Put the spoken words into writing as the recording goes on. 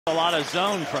A lot of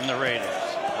zone from the Raiders.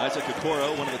 Isaac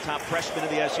Okoro, one of the top freshmen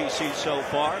in the SEC so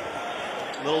far.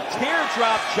 Little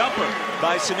teardrop jumper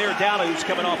by Samir Dowdy, who's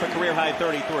coming off a career-high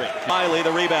 33. Miley,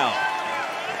 the rebound.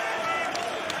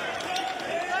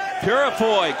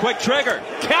 Purifoy, quick trigger.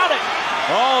 Count it!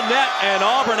 All net, and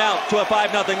Auburn out to a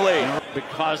 5-0 lead.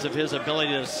 Because of his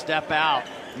ability to step out,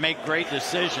 make great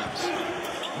decisions.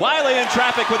 Wiley in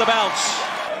traffic with a bounce.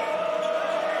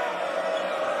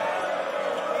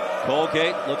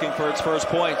 Colgate looking for its first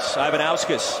points.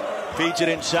 Ivanauskis feeds it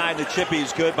inside. The chippy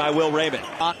is good by Will Raymond.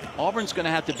 Auburn's going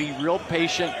to have to be real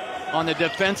patient on the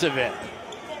defensive end.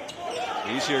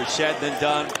 Easier said than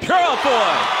done.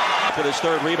 Purifoy for his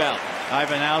third rebound.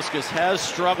 Ivanauskis has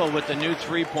struggled with the new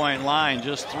three-point line.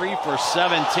 Just 3 for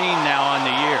 17 now on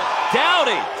the year.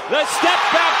 Dowdy, the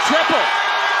step-back triple.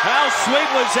 How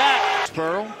sweet was that?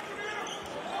 Spurl.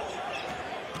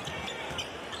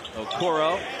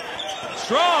 Okoro.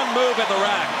 Strong move at the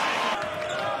rack.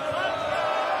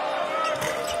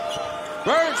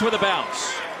 Burns with a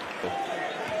bounce.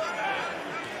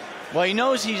 Well, he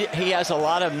knows he has a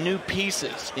lot of new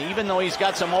pieces, even though he's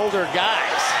got some older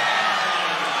guys.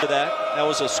 That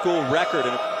was a school record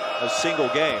in a single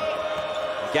game.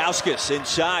 Gauskas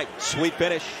inside, sweet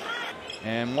finish.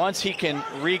 And once he can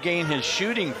regain his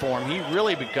shooting form, he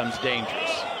really becomes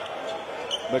dangerous.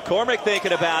 McCormick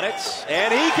thinking about it,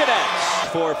 and he connects.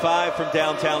 4 or 5 from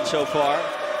downtown so far.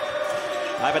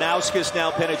 Ivanauskis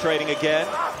now penetrating again.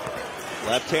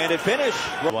 Left-handed finish.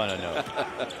 Want to know.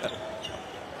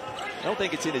 I don't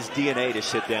think it's in his DNA to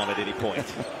sit down at any point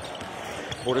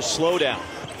or to slow down.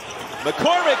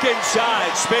 McCormick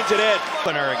inside, spins it in.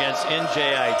 Opener against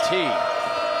NJIT.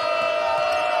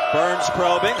 Burns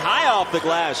probing, high off the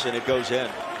glass, and it goes in.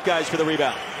 Guys for the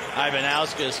rebound.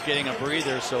 Ivanauskis getting a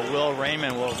breather, so Will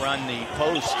Raymond will run the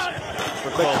post for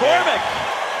Colgate. McCormick!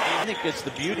 I think it's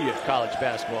the beauty of college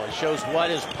basketball. It shows what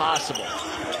is possible.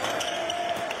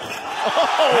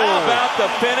 How about the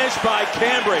finish by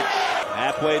Cambridge?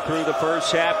 Halfway through the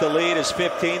first half, the lead is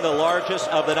 15, the largest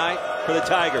of the night for the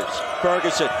Tigers.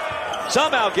 Ferguson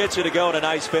somehow gets it to go in a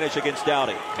nice finish against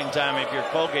Dowdy. Time if you're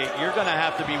Colgate, you're going to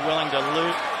have to be willing to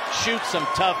shoot some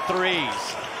tough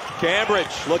threes. Cambridge,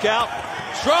 look out.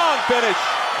 Strong finish.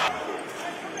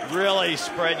 Really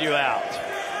spread you out.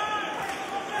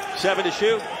 7 to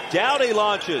shoot. Dowdy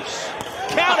launches.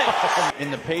 Count it. In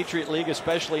the Patriot League,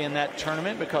 especially in that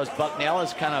tournament, because Bucknell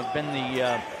has kind of been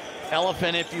the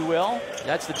elephant, if you will.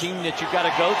 That's the team that you've got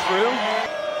to go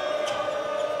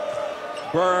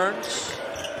through. Burns.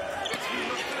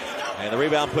 And the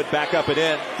rebound put back up and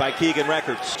in by Keegan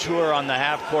Records. Tour on the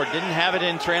half court. Didn't have it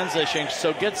in transition,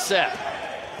 so get set.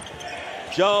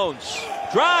 Jones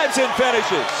drives and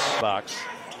finishes. Box.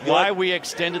 Why we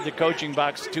extended the coaching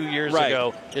box 2 years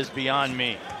ago is beyond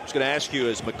me. I was going to ask you,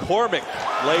 as McCormick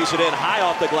lays it in high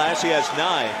off the glass, he has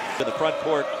 9 to the front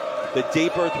court. The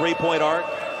deeper three-point arc.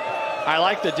 I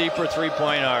like the deeper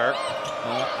three-point arc.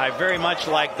 I very much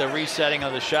like the resetting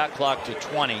of the shot clock to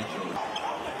 20.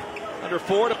 Under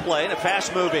 4 to play in a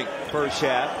fast-moving first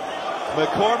half.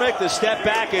 McCormick, the step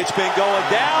back, it's been going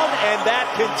down, and that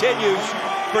continues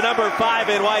for number 5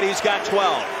 in white. He's got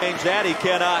 12. Change that, he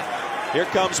cannot. Here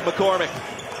comes McCormick.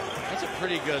 That's a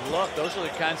pretty good look. Those are the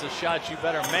kinds of shots you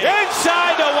better make.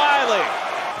 Inside to Wiley.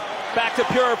 Back to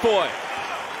Purifoy.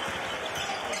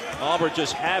 Auburn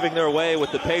just having their way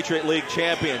with the Patriot League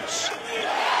champions.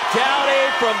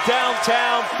 Dowdy from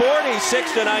downtown,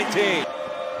 46 to 19.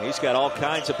 He's got all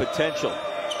kinds of potential.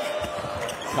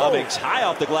 Cummings high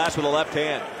off the glass with a left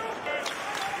hand.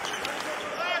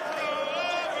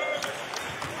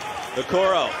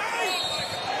 Okoro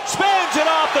spins it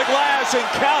off the glass and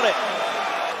count it.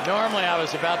 Normally I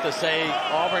was about to say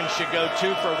Auburn should go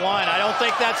 2 for 1. I don't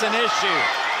think that's an issue.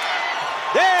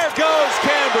 There goes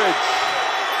Cambridge.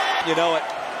 You know it.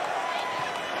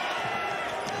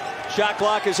 Shot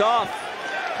clock is off.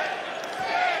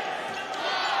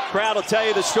 Crowd will tell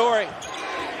you the story.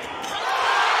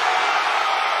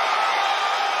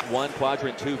 1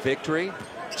 quadrant 2 victory.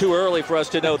 Too early for us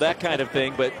to know that kind of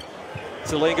thing, but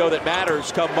it's the lingo that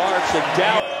matters come March. And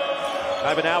down.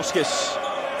 Ivanauskis.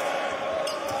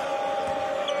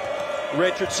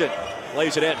 Richardson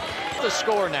lays it in. The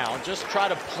score now. Just try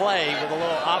to play with a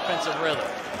little offensive rhythm.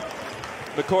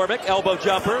 McCormick, elbow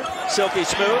jumper, silky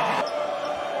smooth.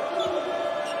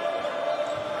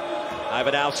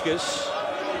 Ivanauskis.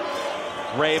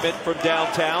 Raymond from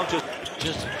downtown.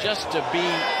 Just to be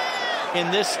in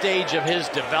this stage of his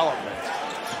development.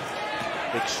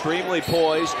 Extremely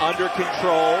poised, under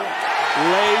control,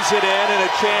 lays it in, and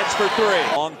a chance for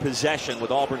 3. Long possession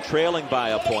with Auburn trailing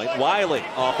by a point. Wiley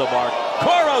off the mark.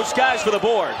 Koros guys for the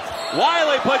board.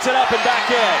 Wiley puts it up and back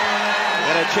in.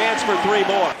 And a chance for 3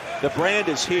 more. The brand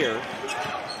is here.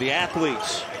 The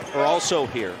athletes are also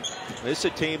here. This is a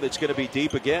team that's going to be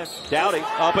deep again. Dowdy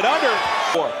up and under.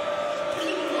 4.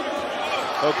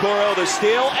 Okoro the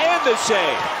steal and the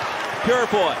save.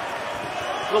 Purefoy.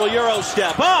 Little Euro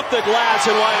step off the glass,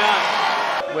 and why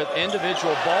not? With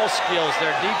individual ball skills,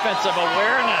 their defensive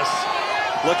awareness.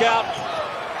 Look out.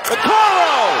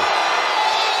 Okoro!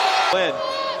 Win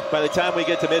by the time we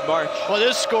get to mid-March. Well,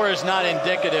 this score is not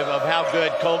indicative of how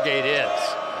good Colgate is.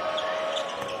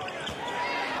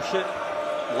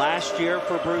 Last year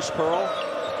for Bruce Pearl.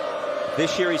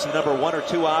 This year he's the number 1 or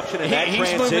 2 option in that he's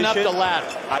transition. Moving up the ladder.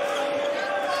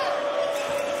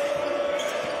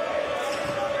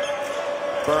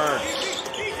 Burns.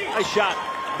 Nice shot.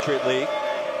 League.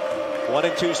 1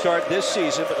 and 2 start this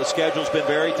season, but the schedule's been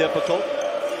very difficult,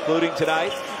 including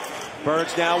tonight.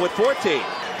 Burns now with 14.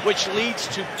 Which leads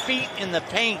to feet in the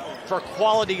paint for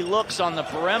quality looks on the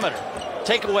perimeter.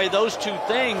 Take away those 2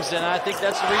 things, and I think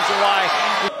that's the reason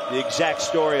why. The exact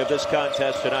story of this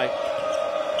contest tonight.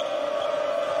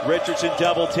 Richardson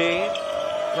double team.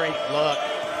 Great look.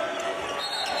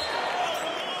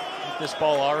 This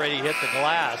ball already hit the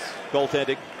glass.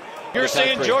 Goaltending. You're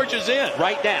saying George is in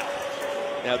right now.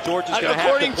 Now George is going to have to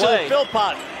according play. to the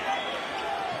Philpott.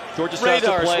 Georgia starts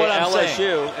to play LSU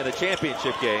saying. in a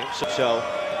championship game. So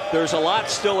there's a lot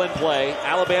still in play.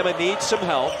 Alabama needs some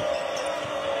help.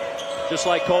 Just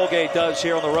like Colgate does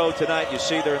here on the road tonight. You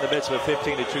see they're in the midst of a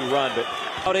 15-2 run. But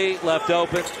Dowdy left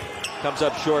open. Comes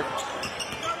up short.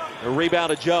 A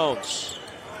rebound to Jones.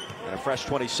 And a fresh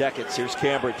 20 seconds. Here's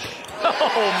Cambridge.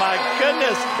 Oh, my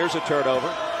goodness. Here's a turnover.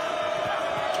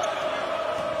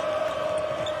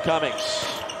 Cummings.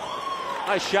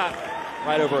 Nice shot.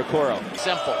 Right over Okoro.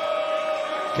 Simple.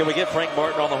 Can we get Frank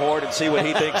Martin on the horn and see what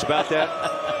he thinks about that?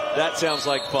 That sounds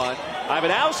like fun.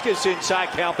 Ivanauskas inside,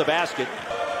 count the basket.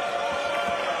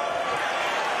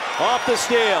 Off the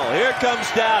steal. Here comes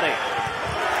Dowdy.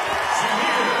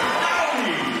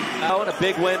 Oh, and a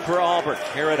big win for Auburn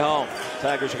here at home.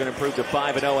 Tigers are going to improve to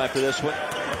 5-0 after this one.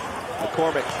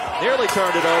 McCormick nearly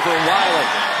turned it over. Wiley.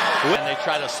 And they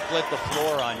try to split the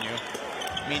floor on you,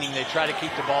 meaning they try to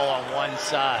keep the ball on one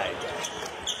side.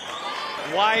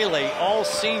 Wiley, all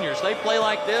seniors, they play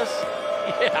like this?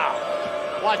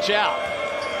 Yeah. Watch out.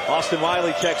 Austin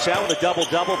Wiley checks out with a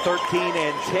double-double, 13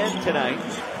 and 10 tonight.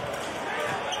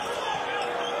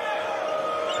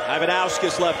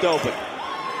 Ivanauskas left open.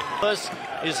 This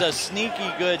is a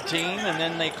sneaky good team, and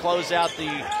then they close out the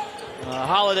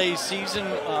holiday season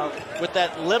with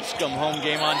that Lipscomb home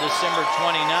game on December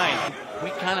 29th. We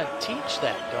kind of teach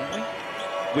that, don't we?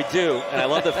 We do, and I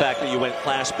love the fact that you went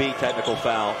Class B technical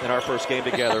foul in our first game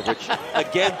together, which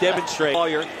again demonstrates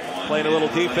you're playing a little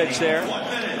defense there.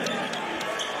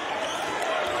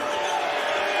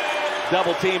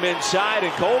 Double team inside,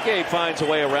 and Colgate finds a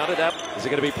way around it. Is it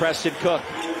going to be Preston Cook?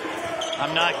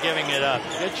 I'm not giving it up.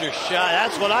 Get your shot.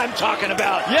 That's what I'm talking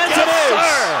about. Yes, it is.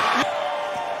 Sir.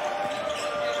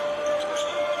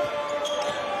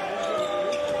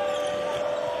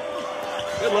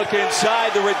 Good look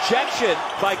inside. The rejection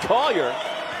by Collier.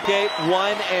 Gate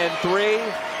 1 and 3.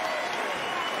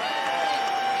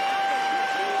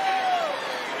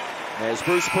 As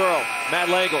Bruce Pearl, Matt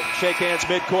Langle shake hands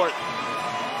midcourt.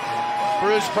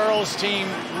 Bruce Pearl's team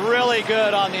really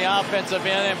good on the offensive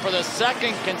end, and for the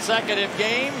second consecutive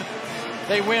game,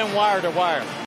 they win wire to wire.